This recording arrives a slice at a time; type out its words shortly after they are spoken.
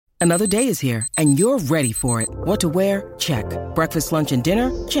Another day is here, and you're ready for it. What to wear? Check. Breakfast, lunch, and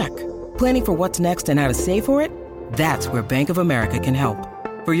dinner? Check. Planning for what's next and how to save for it? That's where Bank of America can help.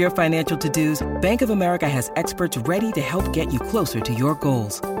 For your financial to-dos, Bank of America has experts ready to help get you closer to your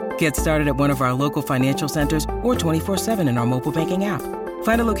goals. Get started at one of our local financial centers or 24/7 in our mobile banking app.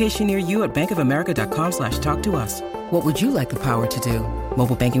 Find a location near you at bankofamerica.com/talktous. What would you like the power to do?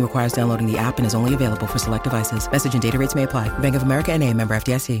 Mobile banking requires downloading the app and is only available for select devices. Message and data rates may apply. Bank of America N.A., member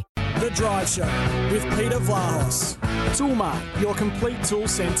FDIC. The Drive Show with Peter Vlahos. Toolmart, your complete tool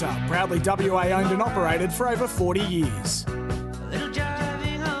centre. Proudly WA owned and operated for over 40 years.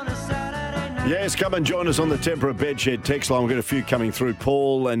 Yes, come and join us on the Tempera Bedshed text line. We've got a few coming through.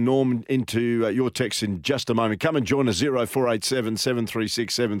 Paul and Norm into your texts in just a moment. Come and join us, 0487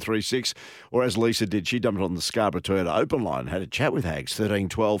 736 736. Or as Lisa did, she dumped on the Scarborough Toyota open line, had a chat with Hags, 13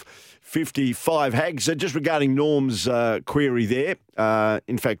 12 55. Hags, just regarding Norm's query there,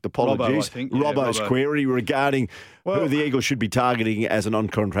 in fact, apologies. Robbo's query regarding who the Eagles should be targeting as an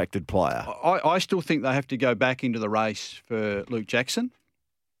uncontracted player. I still think they have to go back into the race for Luke Jackson.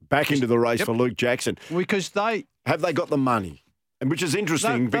 Into the race for Luke Jackson. Because have they got the money? And which is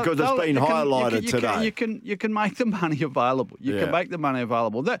interesting because it's been highlighted today. You can make the money available. You can make the money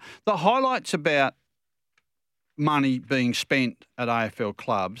available. The highlights about money being spent at AFL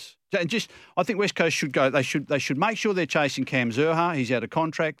clubs. And I think West Coast should go. They should make sure they're chasing Cam Zurhaar. He's out of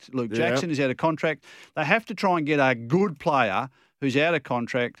contract. Luke Jackson is out of contract. They have to try and get a good player who's out of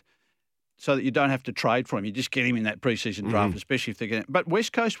contract, so that you don't have to trade for him. You just get him in that pre-season draft, especially if they're getting. But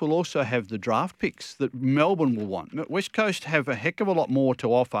West Coast will also have the draft picks that Melbourne will want. West Coast have a heck of a lot more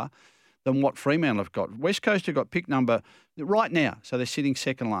to offer than what Fremantle have got. West Coast have got pick number right now, so they're sitting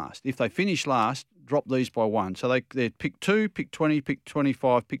second last. If they finish last, drop these by one. So they're pick 2, pick 20, pick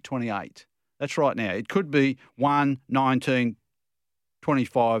 25, pick 28. That's right now. It could be 1, 19,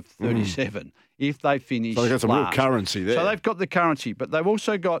 25, 37 if they finish last. So they've got some real currency there. So they've got the currency, but they've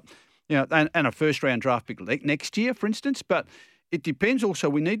also got... and a first-round draft pick next year, for instance. But it depends also.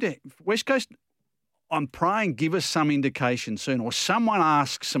 We need to... West Coast, I'm praying, give us some indication soon, or someone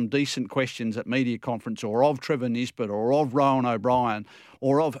asks some decent questions at media conference, or of Trevor Nisbet, or of Rowan O'Brien,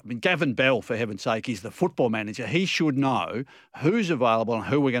 or of Gavin Bell, for heaven's sake. He's the football manager. He should know who's available and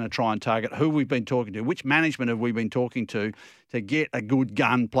who we're going to try and target, who we've been talking to, which management have we been talking to get a good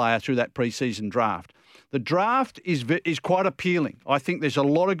gun player through that pre-season draft. The draft is quite appealing. I think there's a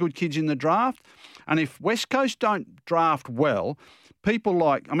lot of good kids in the draft. And if West Coast don't draft well, people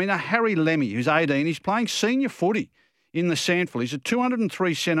like, Harry Lemmy, who's 18, he's playing senior footy in the Sandful. He's a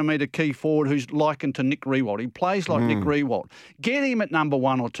 203-centimetre key forward who's likened to Nick Riewoldt. He plays like Nick Riewoldt. Get him at number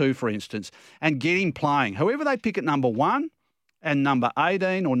 1 or 2, for instance, and get him playing. Whoever they pick at number 1 and number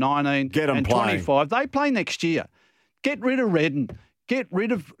 18 or 19 and 25, they play next year. Get rid of Redden. Get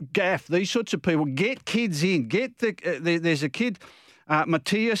rid of Gaff, these sorts of people. Get kids in. There's a kid,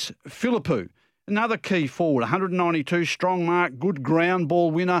 Matthias Philippou, another key forward, 192, strong mark, good ground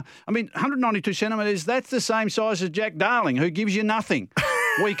ball winner. 192 centimetres, that's the same size as Jack Darling, who gives you nothing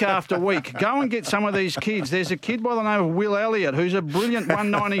week after week. Go and get some of these kids. There's a kid by the name of Will Elliott, who's a brilliant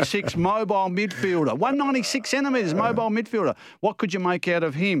 196 mobile midfielder. 196 centimetres mobile midfielder. What could you make out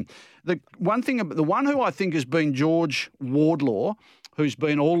of him? The one who I think has been George Wardlaw, who's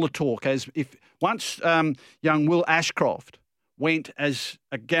been all the talk, as if once young Will Ashcroft went as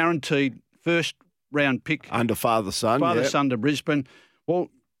a guaranteed first-round pick. Under father-son, Father-son to Brisbane. Well,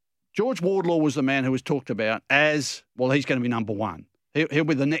 George Wardlaw was the man who was talked about as, he's going to be number 1. He'll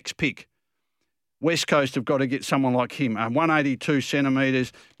be the next pick. West Coast have got to get someone like him, 182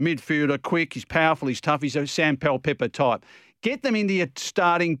 centimetres, midfielder, quick, he's powerful, he's tough, he's a Sam Powell-Pepper type. Get them into your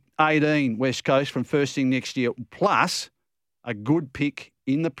starting 18, West Coast, from first thing next year, plus a good pick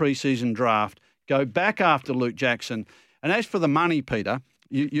in the pre-season draft. Go back after Luke Jackson. And as for the money, Peter,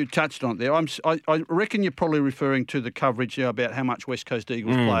 you touched on it there. I reckon you're probably referring to the coverage about how much West Coast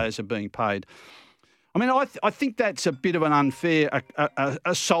Eagles players are being paid. I think that's a bit of an unfair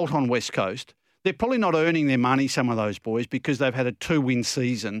assault on West Coast. They're probably not earning their money, some of those boys, because they've had a 2-win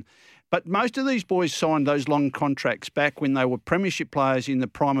season. But most of these boys signed those long contracts back when they were premiership players in the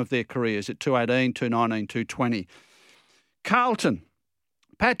prime of their careers at 218, 219, 220. Carlton,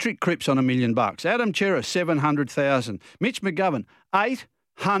 Patrick Cripps on $1 million. Adam Chera, $700,000. Mitch McGovern,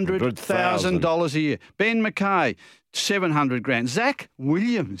 $800,000 a year. Ben McKay, $700,000. Zach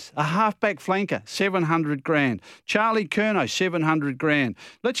Williams, a halfback flanker, $700,000. Charlie Curnow, $700,000.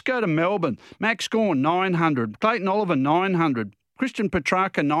 Let's go to Melbourne. Max Gawn, $900,000. Clayton Oliver, $900,000. Christian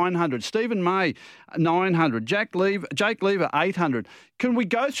Petrarca, $900,000. Stephen May, $900,000. Jake Lever, $800,000. Can we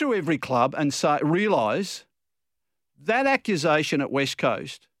go through every club and realise that accusation at West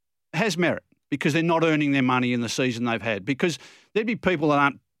Coast has merit because they're not earning their money in the season they've had. Because there'd be people that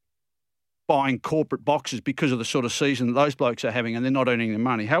aren't buying corporate boxes because of the sort of season that those blokes are having and they're not earning their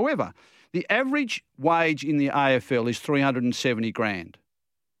money. However, the average wage in the AFL is $370,000.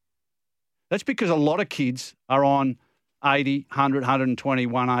 That's because a lot of kids are on 80, 100, 120,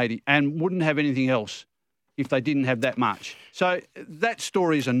 180 and wouldn't have anything else if they didn't have that much. So that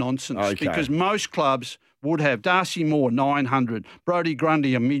story is a nonsense because most clubs would have Darcy Moore, 900, Brodie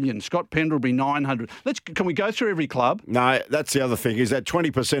Grundy, $1 million, Scott Pendlebury, 900. Can we go through every club? No, that's the other thing, is that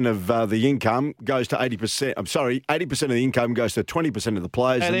 20% of the income goes to 80%. 80% of the income goes to 20% of the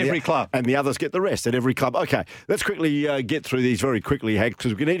players. At every club. And the others get the rest at every club. Okay, let's quickly get through these very quickly, Hag,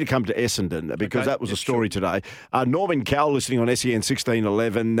 because we need to come to Essendon because that was a story today. Norman Cowell listening on SEN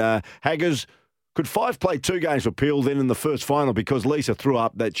 1611. Haggers, could Fife play 2 games for Peel then in the first final because Lisa threw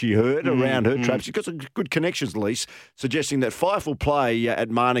up that she heard around her traps? She's got some good connections, Lisa, suggesting that Fife will play at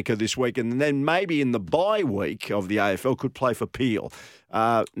Manuka this week and then maybe in the bye week of the AFL could play for Peel.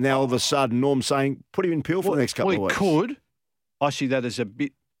 Now all of a sudden Norm's saying put him in Peel for the next couple of weeks. Could. I see that as a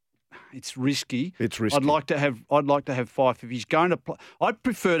bit. It's risky. It's risky. I'd like to have Fife if he's going to play. I'd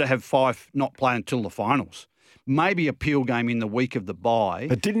prefer to have Fife not play until the finals. Maybe a Peel game in the week of the bye.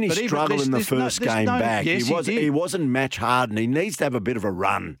 But didn't he struggle in the first game back? Yes, he wasn't match hardened. He needs to have a bit of a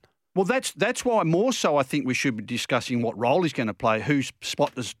run. Well, that's why more so I think we should be discussing what role he's going to play. Whose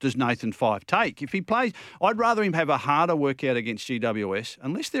spot does Nathan Fife take? If he plays, I'd rather him have a harder workout against GWS,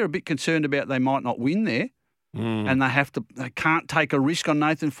 unless they're a bit concerned about they might not win there. And they can't take a risk on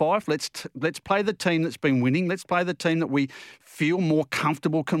Nathan Fife. Let's play the team that's been winning. Let's play the team that we feel more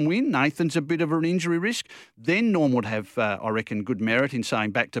comfortable can win. Nathan's a bit of an injury risk. Then Norm would have, I reckon, good merit in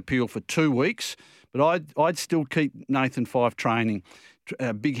saying back to Peel for 2 weeks. But I'd still keep Nathan Fife training.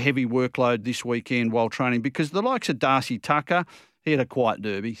 A big heavy workload this weekend while training because the likes of Darcy Tucker, he had a quiet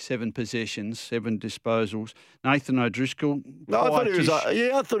derby, 7 possessions, 7 disposals. Nathan O'Driscoll, I thought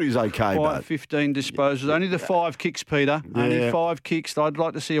he was okay. But 15 disposals. Only the 5 kicks, Peter. Yeah. Only 5 kicks. I'd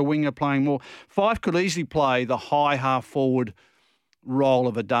like to see a winger playing more. Fife could easily play the high half-forward role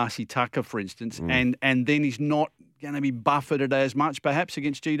of a Darcy Tucker, for instance, and then he's not going to be buffeted as much, perhaps,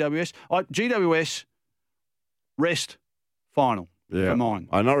 against GWS. GWS, rest, final. For mine.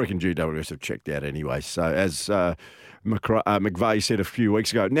 I reckon GWS have checked out anyway. So as McVeigh said a few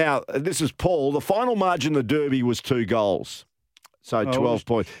weeks ago. Now, this is Paul. The final margin of the Derby was 2 goals. So 12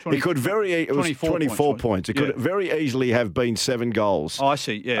 points. It was 24 points. It could very easily have been 7 goals. Oh, I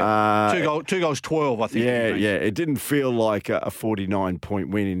see, yeah. 2 goals, 12, I think. Yeah. It didn't feel like a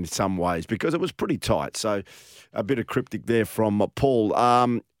 49-point win in some ways because it was pretty tight. So a bit of cryptic there from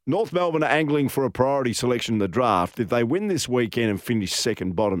Paul. North Melbourne are angling for a priority selection in the draft. If they win this weekend and finish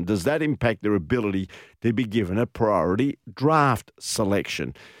second bottom, does that impact their ability to be given a priority draft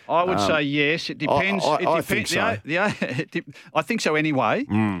selection? I would say yes. It depends. I think so. I think so anyway.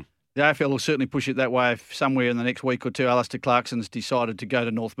 The AFL will certainly push it that way if somewhere in the next week or two Alistair Clarkson's decided to go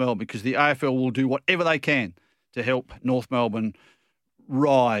to North Melbourne because the AFL will do whatever they can to help North Melbourne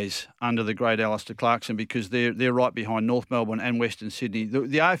rise under the great Alistair Clarkson because they're right behind North Melbourne and Western Sydney.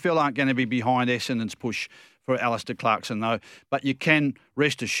 The AFL aren't going to be behind Essendon's push for Alistair Clarkson though, but you can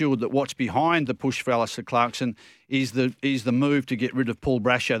rest assured that what's behind the push for Alistair Clarkson is the move to get rid of Paul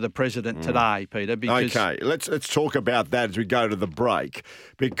Brasher, the president, today, Peter. Because okay, let's talk about that as we go to the break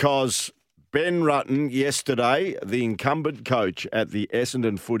because Ben Rutten yesterday, the incumbent coach at the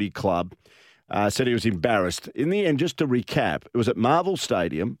Essendon Footy Club, said he was embarrassed. In the end, just to recap, it was at Marvel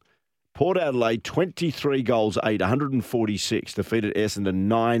Stadium. Port Adelaide, 23 goals, 146, defeated Essendon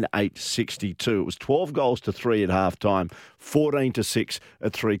 9-8-62. It was 12 goals to 3 at half-time, 14-6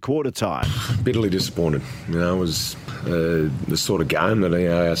 at three-quarter time. Bitterly disappointed. It was the sort of game that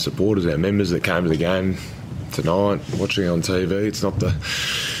our supporters, our members that came to the game tonight, watching on TV, it's not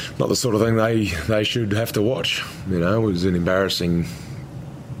the sort of thing they should have to watch. It was an embarrassing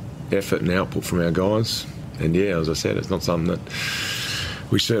effort and output from our guys. And, as I said, it's not something that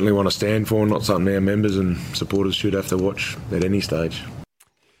we certainly want to stand for, not something our members and supporters should have to watch at any stage.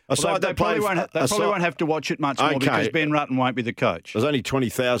 They probably won't have to watch it much more because Ben Rutten won't be the coach. There's only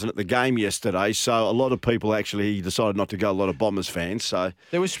 20,000 at the game yesterday, so a lot of people actually decided not to go, a lot of Bombers fans. So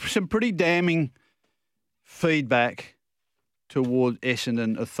there was some pretty damning feedback toward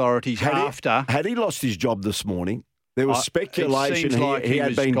Essendon authorities Had he lost his job this morning? There was speculation he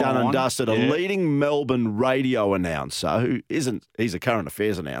had been done and dusted. A leading Melbourne radio announcer, he's a current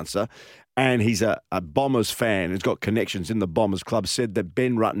affairs announcer, and he's a Bombers fan, he's got connections in the Bombers club, said that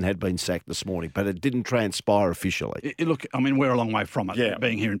Ben Rutten had been sacked this morning, but it didn't transpire officially. Look, I mean, we're a long way from it,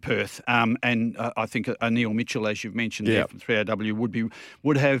 being here in Perth. And I think Neil Mitchell, as you've mentioned, there from 3AW,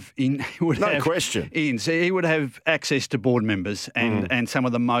 would have question. He would have access to board members and some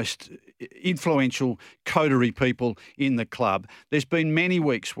of the most influential coterie people in the club. There's been many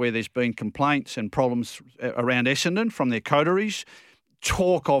weeks where there's been complaints and problems around Essendon from their coteries,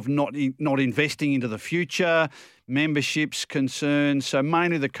 talk of not investing into the future, memberships concerns. So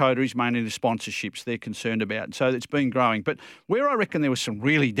mainly the coteries, mainly the sponsorships they're concerned about. So it's been growing. But where I reckon there was some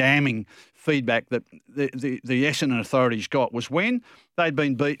really damning feedback that the Essendon authorities got was when they'd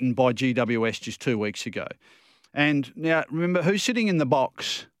been beaten by GWS just 2 weeks ago. And now remember who's sitting in the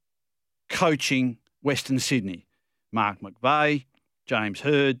box coaching Western Sydney? Mark McVeigh, James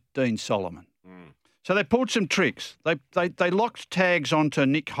Hird, Dean Solomon. So they pulled some tricks. They locked tags onto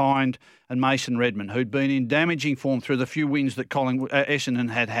Nick Hind and Mason Redmond, who'd been in damaging form through the few wins that Essendon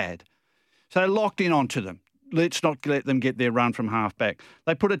had. So they locked in onto them. Let's not let them get their run from half back.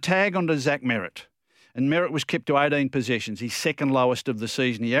 They put a tag onto Zach Merritt, and Merritt was kept to 18 possessions, his second lowest of the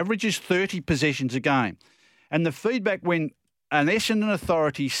season. He averages 30 possessions a game. And the feedback when an Essendon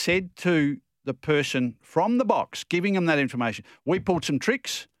authority said to the person from the box, giving them that information, we pulled some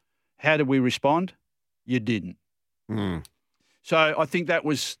tricks. How did we respond? You didn't. So I think that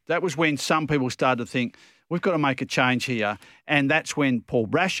was when some people started to think, we've got to make a change here. And that's when Paul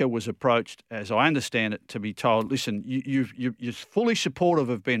Brasher was approached, as I understand it, to be told, listen, you're fully supportive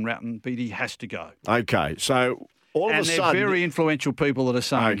of Ben Rutten, but he has to go. Okay, so all of a sudden... And they're very influential people that are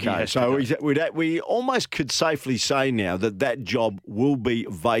saying he has to go. We almost could safely say now that job will be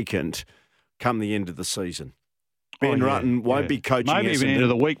vacant come the end of the season. Ben Rutten won't be coaching Essendon. Maybe even end of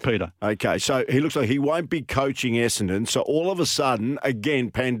the week, Peter. Okay, so he looks like he won't be coaching Essendon. So all of a sudden, again,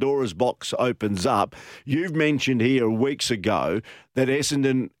 Pandora's box opens up. You've mentioned here weeks ago that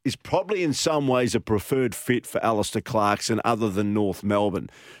Essendon is probably in some ways a preferred fit for Alistair Clarkson other than North Melbourne.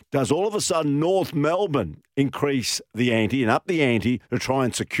 Does all of a sudden North Melbourne increase the ante and up the ante to try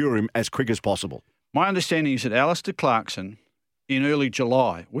and secure him as quick as possible? My understanding is that Alistair Clarkson, in early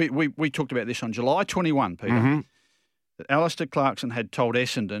July, we talked about this on July 21, Peter, that Alistair Clarkson had told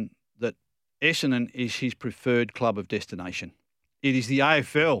Essendon that Essendon is his preferred club of destination. It is the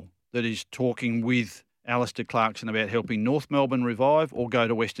AFL that is talking with Alistair Clarkson about helping North Melbourne revive or go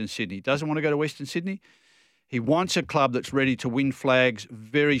to Western Sydney. He doesn't want to go to Western Sydney. He wants a club that's ready to win flags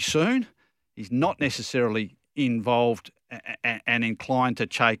very soon. He's not necessarily involved and inclined to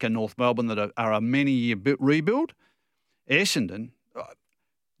take a North Melbourne that are a many-year rebuild. Essendon,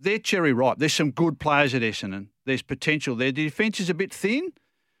 they're cherry ripe. There's some good players at Essendon. There's potential there. The defence is a bit thin,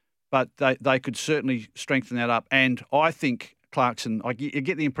 but they could certainly strengthen that up. And I think Clarkson, I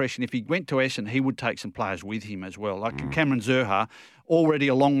get the impression if he went to Essendon, he would take some players with him as well. Like Cameron Zurhaar, already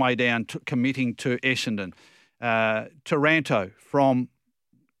a long way down, committing to Essendon. Taranto from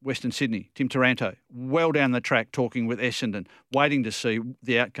Western Sydney, Tim Taranto, well down the track talking with Essendon, waiting to see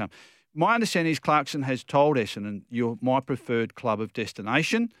the outcome. My understanding is Clarkson has told Essendon, you're my preferred club of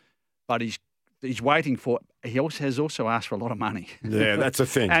destination, but he's waiting for it. He has also asked for a lot of money. Yeah, that's a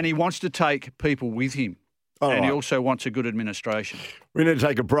thing. And he wants to take people with him. He also wants a good administration. We need to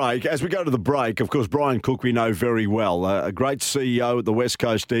take a break. As we go to the break, of course, Brian Cook we know very well. A great CEO at the West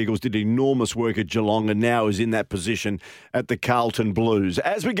Coast Eagles, did enormous work at Geelong and now is in that position at the Carlton Blues.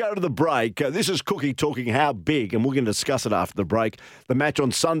 As we go to the break, this is Cookie talking how big, and we're going to discuss it after the break. The match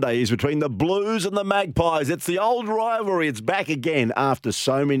on Sunday is between the Blues and the Magpies. It's the old rivalry. It's back again after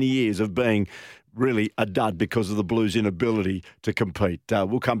so many years of being really a dud because of the Blues' inability to compete.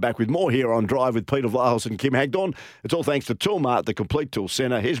 We'll come back with more here on Drive with Peter Vlahos and Kim Hagdorn. It's all thanks to Toolmart, the Complete Tool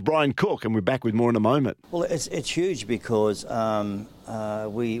Centre. Here's Brian Cook, and we're back with more in a moment. Well, it's huge because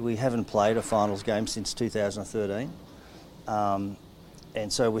we haven't played a finals game since 2013. And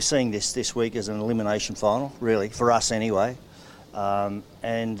so we're seeing this week as an elimination final, really, for us anyway.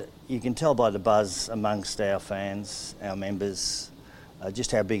 And you can tell by the buzz amongst our fans, our members,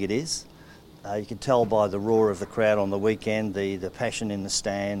 just how big it is. You can tell by the roar of the crowd on the weekend, the passion in the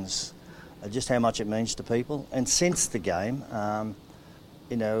stands, just how much it means to people. And since the game, I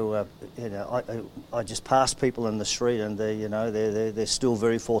just pass people in the street, and they're still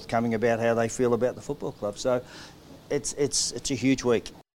very forthcoming about how they feel about the football club. So it's a huge week.